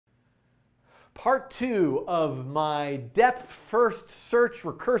Part 2 of my depth-first search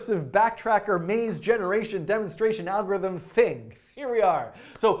recursive backtracker maze generation demonstration algorithm thing. Here we are.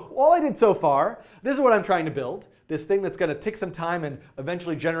 So all I did so far, this is what I'm trying to build. This thing that's going to take some time and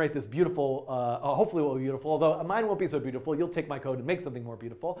eventually generate this beautiful, hopefully it will be beautiful, although mine won't be so beautiful. You'll take my code and make something more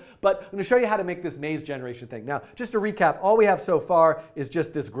beautiful. But I'm going to show you how to make this maze generation thing. Now, just to recap, all we have so far is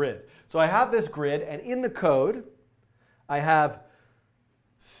just this grid. So I have this grid, and in the code, I have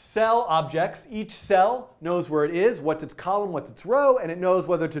cell objects. Each cell knows where it is, what's its column, what's its row, and it knows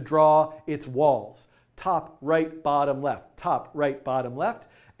whether to draw its walls. Top, right, bottom, left. Top, right, bottom, left.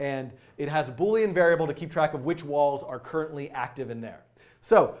 And it has a Boolean variable to keep track of which walls are currently active in there.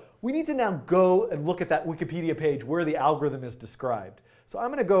 So we need to now go and look at that Wikipedia page where the algorithm is described. So I'm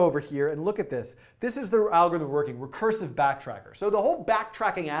going to go over here and look at this. This is the algorithm working, recursive backtracker. So the whole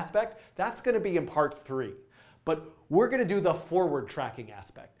backtracking aspect, that's going to be in part 3. But we're going to do the forward tracking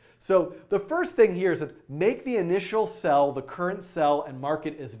aspect. So the first thing here is that make the initial cell the current cell and mark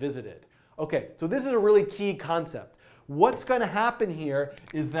it as visited. Okay, so this is a really key concept. What's going to happen here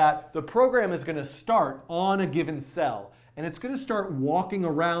is that the program is going to start on a given cell, and it's going to start walking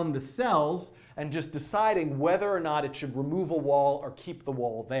around the cells and just deciding whether or not it should remove a wall or keep the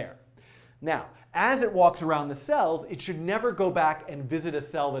wall there. Now, as it walks around the cells, it should never go back and visit a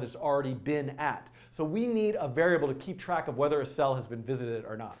cell that it's already been at. So we need a variable to keep track of whether a cell has been visited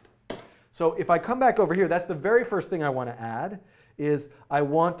or not. So if I come back over here, that's the very first thing I want to add, is I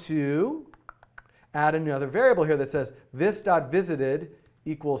want to add another variable here that says this.visited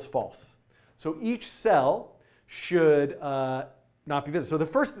equals false. So each cell should not be visited. So the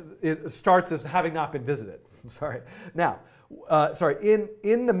first starts as having not been visited. Sorry. Now,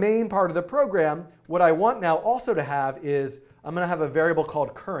 in the main part of the program, what I want now also to have is I'm going to have a variable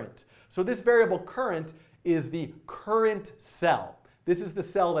called current. So this variable current is the current cell. This is the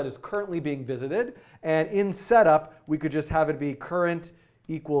cell that is currently being visited. And in setup, we could just have it be current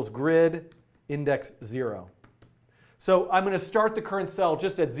equals grid index 0. So I'm going to start the current cell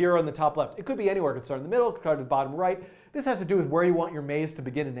just at 0 in the top left. It could be anywhere. It could start in the middle, it could start at the bottom right. This has to do with where you want your maze to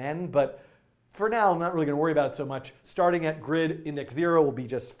begin and end. But for now, I'm not really going to worry about it so much. Starting at grid index 0 will be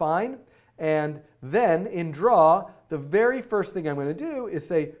just fine. And then in draw, the very first thing I'm going to do is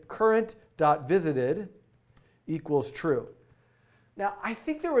say current.visited equals true. Now, I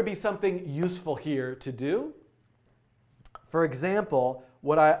think there would be something useful here to do. For example,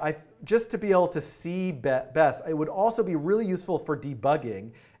 what just to be able to see best, it would also be really useful for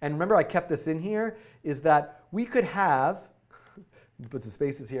debugging. And remember, I kept this in here, is that we could have, put some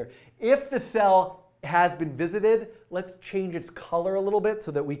spaces here, if the cell has been visited, let's change its color a little bit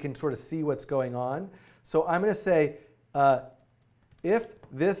so that we can sort of see what's going on. So I'm going to say if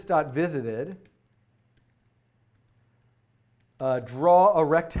this.visited, draw a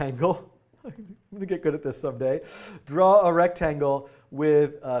rectangle. I'm going to get good at this someday. Draw a rectangle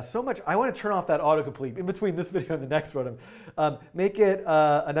with so much. I want to turn off that autocomplete in between this video and the next one. Make it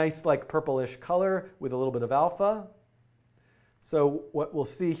a nice like purplish color with a little bit of alpha. So what we'll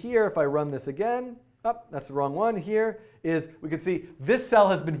see here, if I run this again, that's the wrong one here, is we can see this cell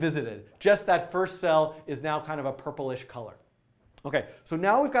has been visited. Just that first cell is now kind of a purplish color. OK, so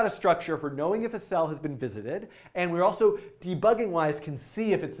now we've got a structure for knowing if a cell has been visited. And we're also, debugging-wise, can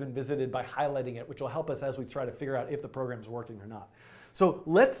see if it's been visited by highlighting it, which will help us as we try to figure out if the program's working or not. So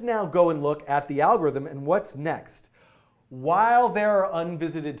let's now go and look at the algorithm and what's next. While there are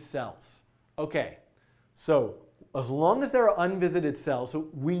unvisited cells. OK, so as long as there are unvisited cells, so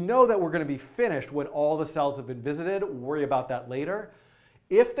we know that we're going to be finished when all the cells have been visited. We'll worry about that later.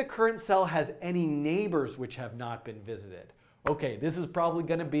 If the current cell has any neighbors which have not been visited, OK, this is probably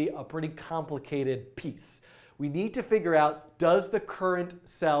going to be a pretty complicated piece. We need to figure out, does the current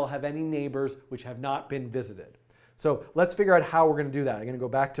cell have any neighbors which have not been visited? So let's figure out how we're going to do that. I'm going to go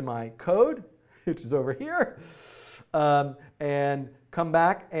back to my code, which is over here, and come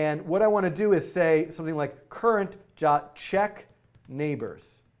back. And what I want to do is say something like current.check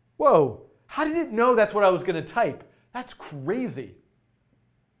neighbors. Whoa, how did it know that's what I was going to type? That's crazy.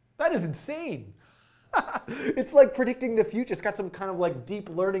 That is insane. It's like predicting the future. It's got some kind of like deep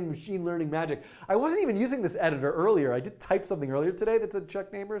learning, machine learning magic. I wasn't even using this editor earlier. I did type something earlier today that said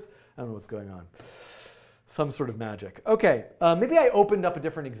check neighbors. I don't know what's going on. Some sort of magic. OK, maybe I opened up a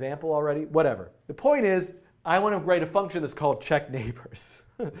different example already. Whatever. The point is, I want to write a function that's called check neighbors.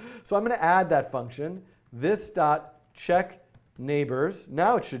 So I'm going to add that function. This.check neighbors,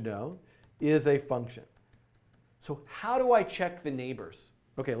 now it should know, is a function. So how do I check the neighbors?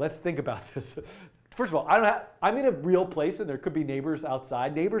 OK, let's think about this. First of all, I'm in a real place, and there could be neighbors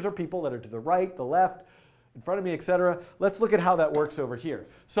outside. Neighbors are people that are to the right, the left, in front of me, etc. Let's look at how that works over here.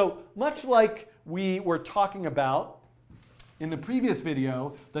 So much like we were talking about in the previous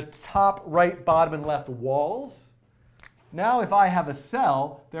video, the top, right, bottom, and left walls. Now if I have a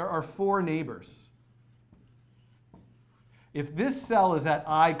cell, there are 4 neighbors. If this cell is at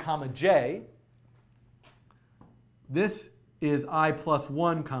I comma j, this is I plus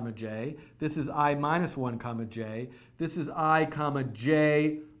 1 comma j. This is I minus 1 comma j. This is I comma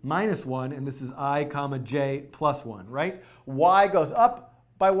j minus 1, and this is I comma j plus 1, right? Y goes up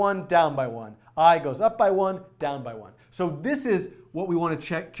by 1, down by 1. I goes up by 1, down by 1. So this is what we want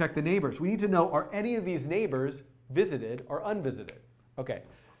to check the neighbors. We need to know, are any of these neighbors visited or unvisited? Okay,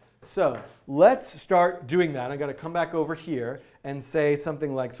 so let's start doing that. I'm going to come back over here and say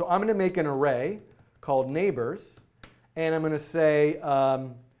something like, so I'm going to make an array called neighbors, and I'm going to say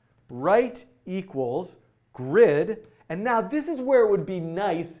right equals grid. And now this is where it would be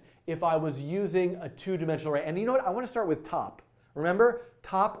nice if I was using a 2-dimensional array. And you know what? I want to start with top. Remember?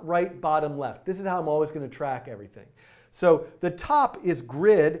 Top, right, bottom, left. This is how I'm always going to track everything. So the top is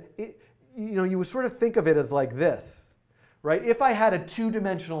grid. You would sort of think of it as like this, right? If I had a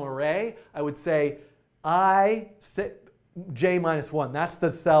 2-dimensional array, I would say j minus 1. That's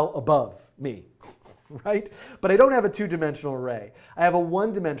the cell above me, right? But I don't have a 2-dimensional array. I have a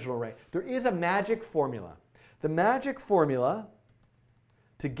 1-dimensional array. There is a magic formula. The magic formula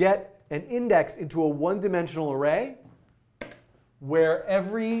to get an index into a 1-dimensional array where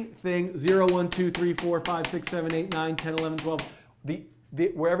everything 0, 1, 2, 3, 4, 5, 6, 7, 8, 9, 10, 11, 12,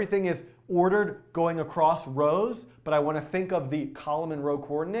 where everything is ordered going across rows, but I want to think of the column and row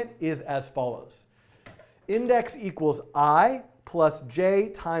coordinate, is as follows. Index equals I plus j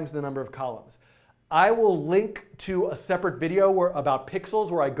times the number of columns. I will link to a separate video about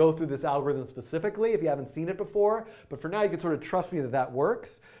pixels where I go through this algorithm specifically if you haven't seen it before. But for now, you can sort of trust me that that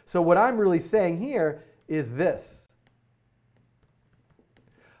works. So what I'm really saying here is this.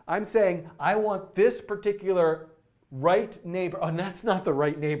 I'm saying I want this particular right neighbor. Oh, that's not the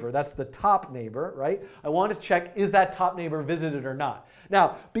right neighbor. That's the top neighbor, right? I want to check, is that top neighbor visited or not?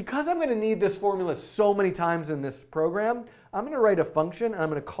 Now, because I'm going to need this formula so many times in this program, I'm going to write a function, and I'm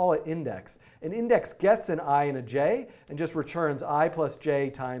going to call it index. An index gets an I and a j, and just returns I plus j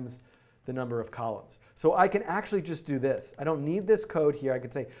times the number of columns. So I can actually just do this. I don't need this code here. I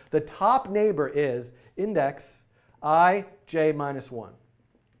could say the top neighbor is index I, j minus 1.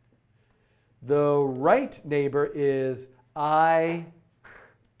 The right neighbor is I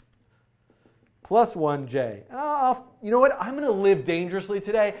plus 1j. And you know what? I'm going to live dangerously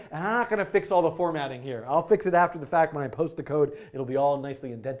today, and I'm not going to fix all the formatting here. I'll fix it after the fact when I post the code. It'll be all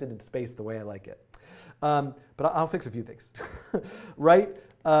nicely indented and spaced the way I like it. But I'll fix a few things. Right,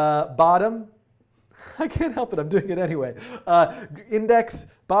 bottom. I can't help it. I'm doing it anyway. Index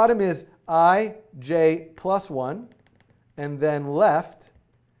bottom is I, j plus 1. And then left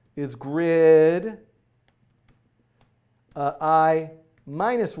is grid I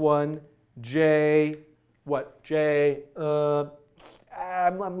minus 1, j, what? J,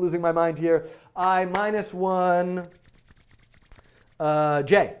 I'm losing my mind here. I minus 1,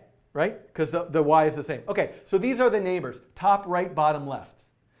 j, right? Because the y is the same. OK, so these are the neighbors, top, right, bottom, left.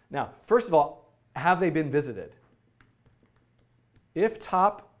 Now, first of all, have they been visited? If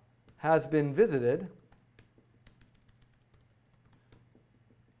top has been visited,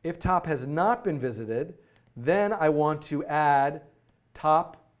 if top has not been visited, then I want to add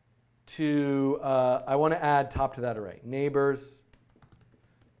top to, that array. Neighbors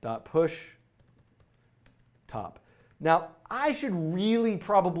dot push top. Now, I should really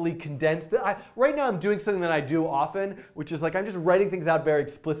probably condense that. Right now I'm doing something that I do often, which is like I'm just writing things out very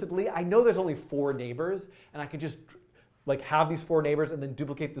explicitly. I know there's only 4 neighbors, and I can just like have these 4 neighbors and then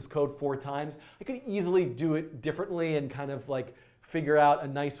duplicate this code 4 times. I could easily do it differently and kind of like figure out a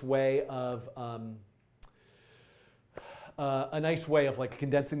nice way of like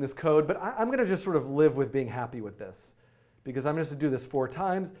condensing this code. But I'm going to just sort of live with being happy with this, because I'm just going to do this 4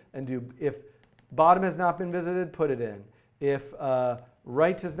 times and do if bottom has not been visited, put it in. If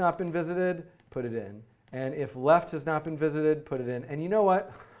right has not been visited, put it in. And if left has not been visited, put it in. And you know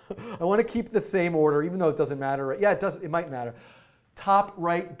what? I want to keep the same order, even though it doesn't matter. Yeah, it does. It might matter. Top,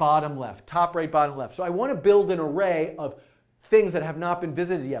 right, bottom, left. Top, right, bottom, left. So I want to build an array of things that have not been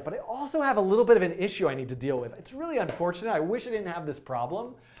visited yet. But I also have a little bit of an issue I need to deal with. It's really unfortunate. I wish I didn't have this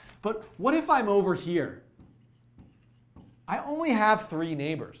problem. But what if I'm over here? I only have 3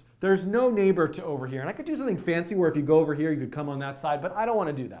 neighbors. There's no neighbor to over here. And I could do something fancy where if you go over here, you could come on that side. But I don't want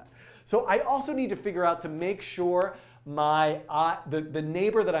to do that. So I also need to figure out to make sure the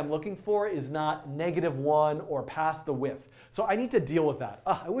neighbor that I'm looking for is not -1 or past the width. So I need to deal with that.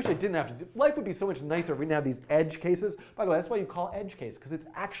 I wish I didn't have to. Life would be so much nicer if we didn't have these edge cases. By the way, that's why you call edge case, because it's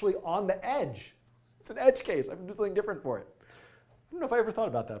actually on the edge. It's an edge case. I can do something different for it. I don't know if I ever thought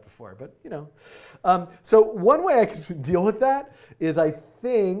about that before, but you know. So one way I can deal with that is I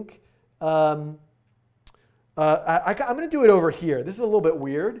think I'm going to do it over here. This is a little bit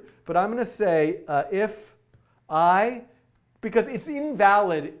weird, but I'm going to say if I, because it's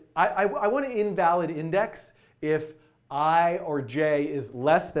invalid, I want an invalid index if I or j is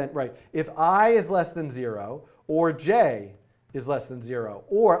less than, right, if I is less than 0 or j is less than 0,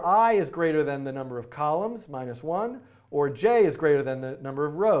 or I is greater than the number of columns, -1, or j is greater than the number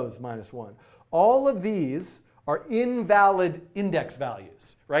of rows, -1. All of these are invalid index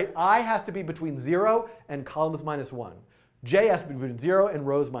values, right? I has to be between 0 and columns -1. J has to be between 0 and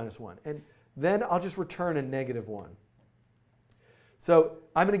rows -1. And then I'll just return a -1. So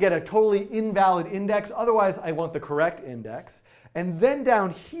I'm going to get a totally invalid index. Otherwise, I want the correct index. And then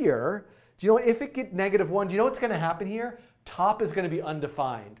down here, do you know, if it gets -1, do you know what's going to happen here? Top is going to be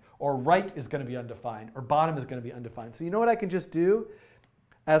undefined, or right is going to be undefined, or bottom is going to be undefined. So you know what I can just do?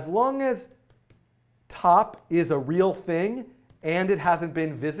 As long as top is a real thing and it hasn't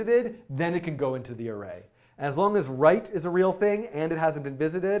been visited, then it can go into the array. As long as right is a real thing and it hasn't been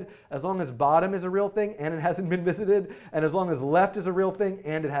visited, as long as bottom is a real thing and it hasn't been visited, and as long as left is a real thing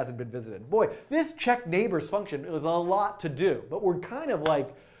and it hasn't been visited. Boy, this check neighbors function is a lot to do, but we're kind of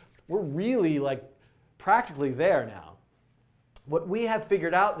like, we're really like practically there now. What we have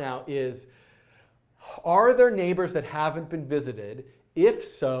figured out now is, are there neighbors that haven't been visited? If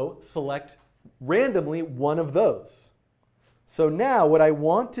so, select randomly one of those. So now what I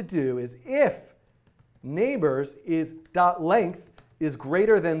want to do is, if neighbors is .length is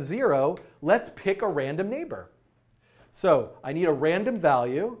greater than 0, let's pick a random neighbor. So I need a random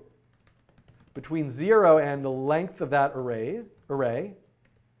value between 0 and the length of that array.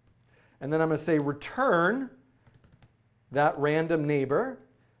 And then I'm going to say return that random neighbor.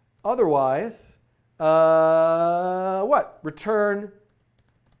 Otherwise, what? Return,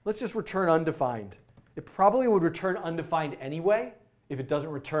 let's just return undefined. It probably would return undefined anyway if it doesn't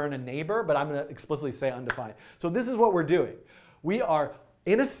return a neighbor, but I'm going to explicitly say undefined. So this is what we're doing. We are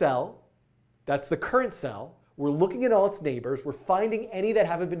in a cell, that's the current cell. We're looking at all its neighbors. We're finding any that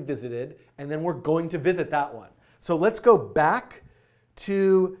haven't been visited, and then we're going to visit that one. So let's go back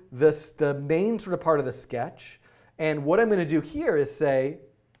to the main sort of part of the sketch. And what I'm going to do here is say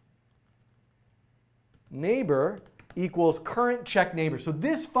neighbor equals current check neighbor. So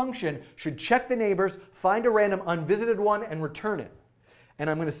this function should check the neighbors, find a random unvisited one, and return it. And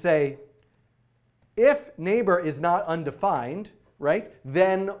I'm going to say if neighbor is not undefined, right,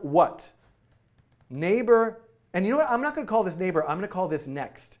 then what? Neighbor, and you know what? I'm not going to call this neighbor. I'm going to call this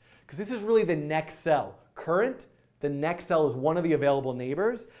next, because this is really the next cell. Current, the next cell is one of the available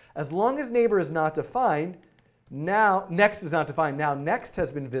neighbors. As long as neighbor is not defined, now next is not defined. Now next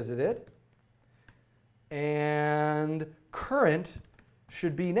has been visited, and current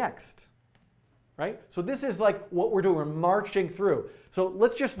should be next, right? So this is like what we're doing. We're marching through. So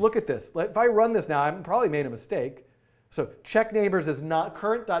let's just look at this. If I run this now, I've probably made a mistake. So check neighbors is not,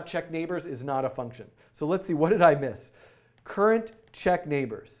 current.check neighbors is not a function. So let's see, what did I miss? Current check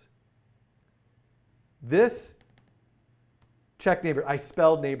neighbors. This check neighbor, I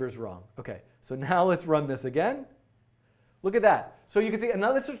spelled neighbors wrong. Okay, so now let's run this again. Look at that. So you can see, and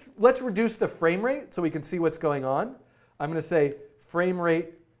now let's reduce the frame rate so we can see what's going on. I'm going to say frame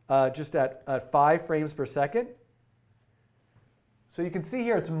rate just at 5 frames per second. So you can see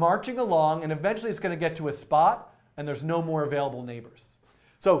here it's marching along, and eventually it's going to get to a spot, and there's no more available neighbors.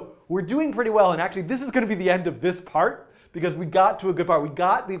 So we're doing pretty well, and actually this is going to be the end of this part, because we got to a good part. We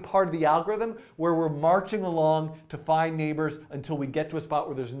got the part of the algorithm where we're marching along to find neighbors until we get to a spot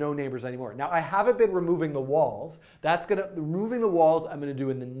where there's no neighbors anymore. Now I haven't been removing the walls. Removing the walls I'm going to do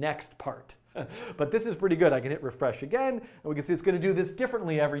in the next part. But this is pretty good. I can hit refresh again, and we can see it's going to do this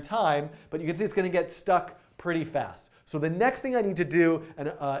differently every time, but you can see it's going to get stuck pretty fast. So the next thing I need to do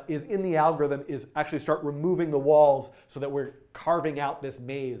is in the algorithm is actually start removing the walls so that we're carving out this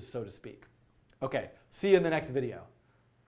maze, so to speak. Okay, see you in the next video.